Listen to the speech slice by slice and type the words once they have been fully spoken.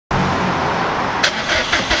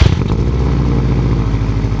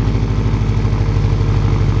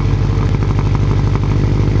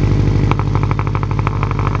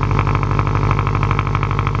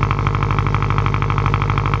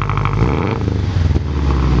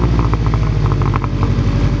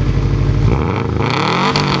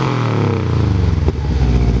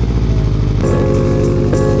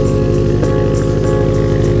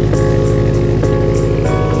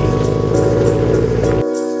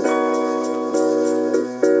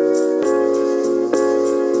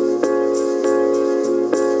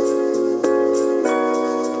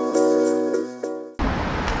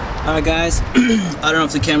Alright guys, I don't know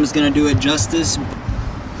if the camera's gonna do it justice.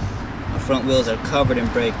 My front wheels are covered in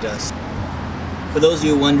brake dust. For those of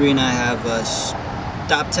you wondering, I have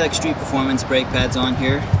StopTech Street Performance brake pads on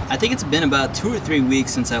here. I think it's been about 2 or 3 weeks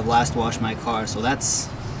since I've last washed my car, so that's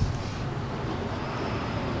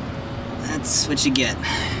what you get.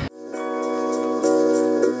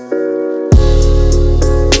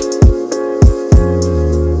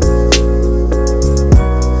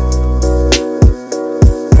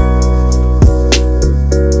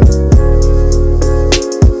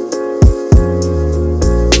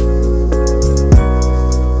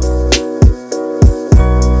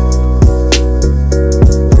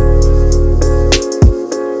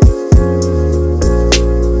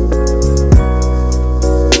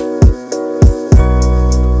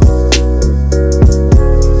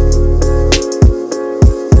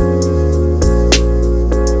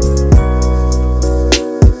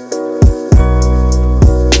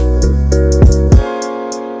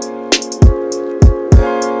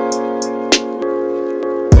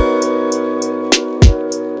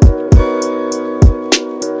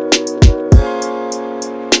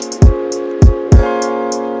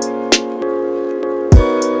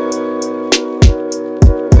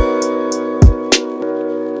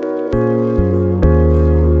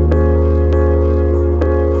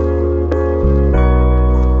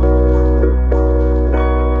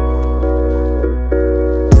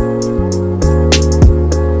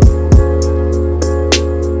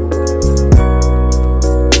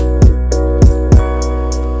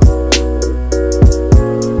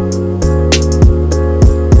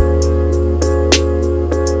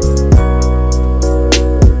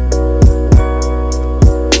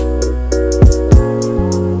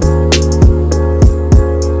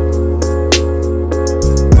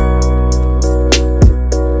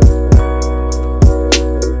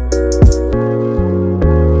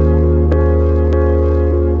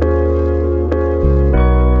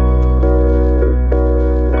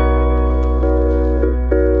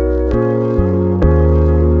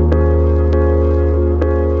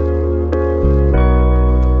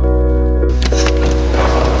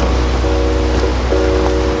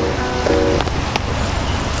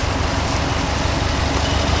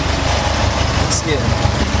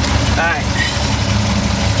 Alright,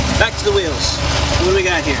 back to the wheels. What do we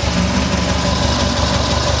got here?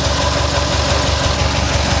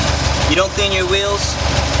 You don't clean your wheels,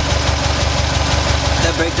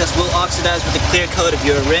 that brake dust will oxidize with the clear coat of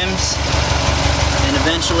your rims, and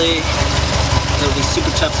eventually it'll be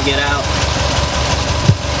super tough to get out.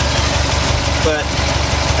 But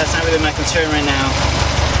that's not really my concern right now.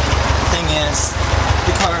 The thing is,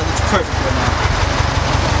 the car looks perfect right now.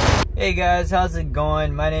 Hey guys, how's it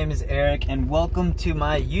going? My name is Eric and welcome to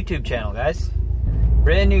my YouTube channel, guys.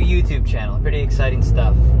 Brand new YouTube channel, pretty exciting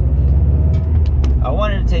stuff. I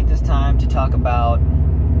wanted to take this time to talk about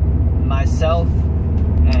myself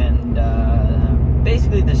and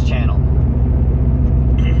basically this channel.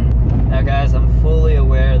 Now guys, I'm fully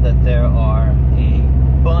aware that there are a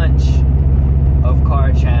bunch of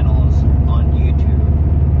car channels on YouTube.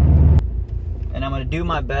 And I'm going to do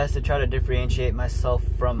my best to try to differentiate myself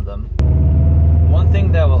from them. One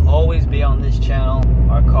thing that will always be on this channel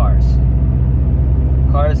are cars.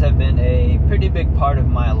 Cars have been a pretty big part of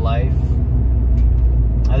my life.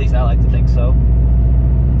 At least I like to think so.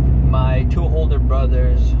 My 2 older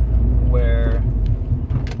brothers were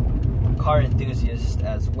car enthusiasts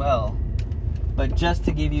as well. But just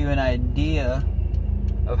to give you an idea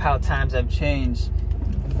of how times have changed,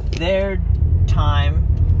 their time,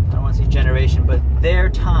 I don't want to say generation, but their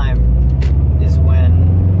time is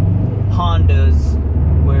when Hondas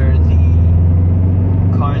were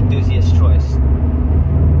the car enthusiast choice.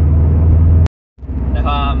 Now,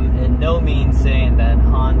 I'm in no means saying that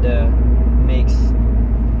Honda makes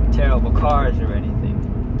terrible cars or anything.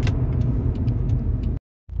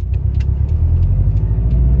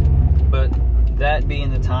 But that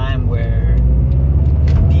being the time where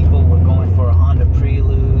people were going for Honda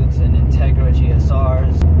Preludes and Integra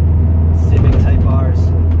GSRs, Civic Type Rs.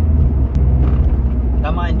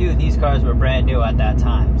 Now mind you, these cars were brand new at that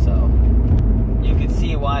time, so you could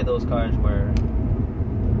see why those cars were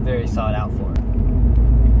very sought out for.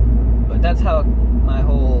 But that's how my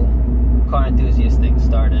whole car enthusiast thing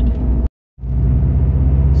started.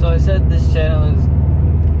 So I said this channel is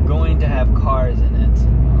going to have cars in it.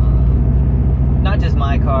 Not just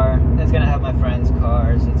my car, it's going to have my friends'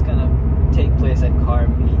 cars, it's going to take place at car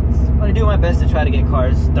meets. I'm going to do my best to try to get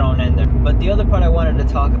cars thrown in there. But the other part I wanted to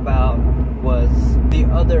talk about was the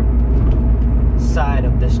other side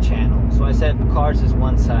of this channel. So I said cars is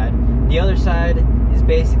one side. The other side is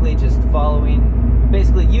basically just following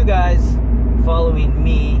basically you guys following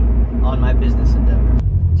me on my business endeavor.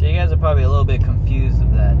 So you guys are probably a little bit confused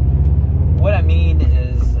of that. What I mean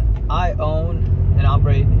is I own and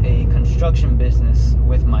operate a construction business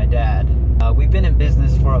with my dad. We've been in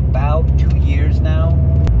business for about 2 years now.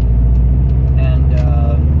 And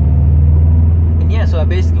yeah, so I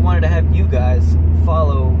basically wanted to have you guys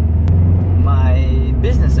follow my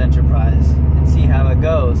business enterprise and see how it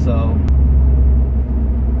goes. So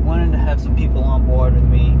wanted to have some people on board with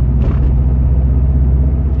me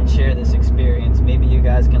and share this experience. Maybe you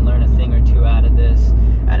guys can learn a thing or two out of this,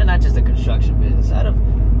 out of not just a construction business, out of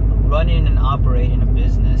running and operating a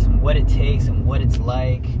business and what it takes and what it's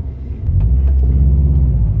like.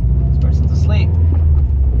 This person's asleep.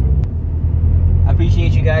 I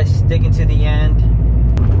appreciate you guys sticking to the end.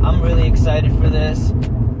 I'm really excited for this,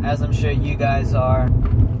 as I'm sure you guys are.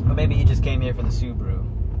 Or maybe you just came here for the Subaru.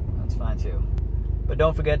 That's fine too. But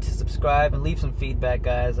don't forget to subscribe and leave some feedback,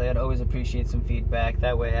 guys. I'd always appreciate some feedback.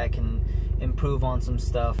 That way I can improve on some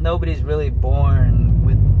stuff. Nobody's really born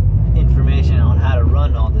with information on how to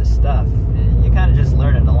run all this stuff. You kind of just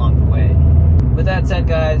learn it along the way. With that said,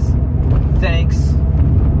 guys, thanks.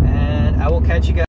 And I will catch you guys.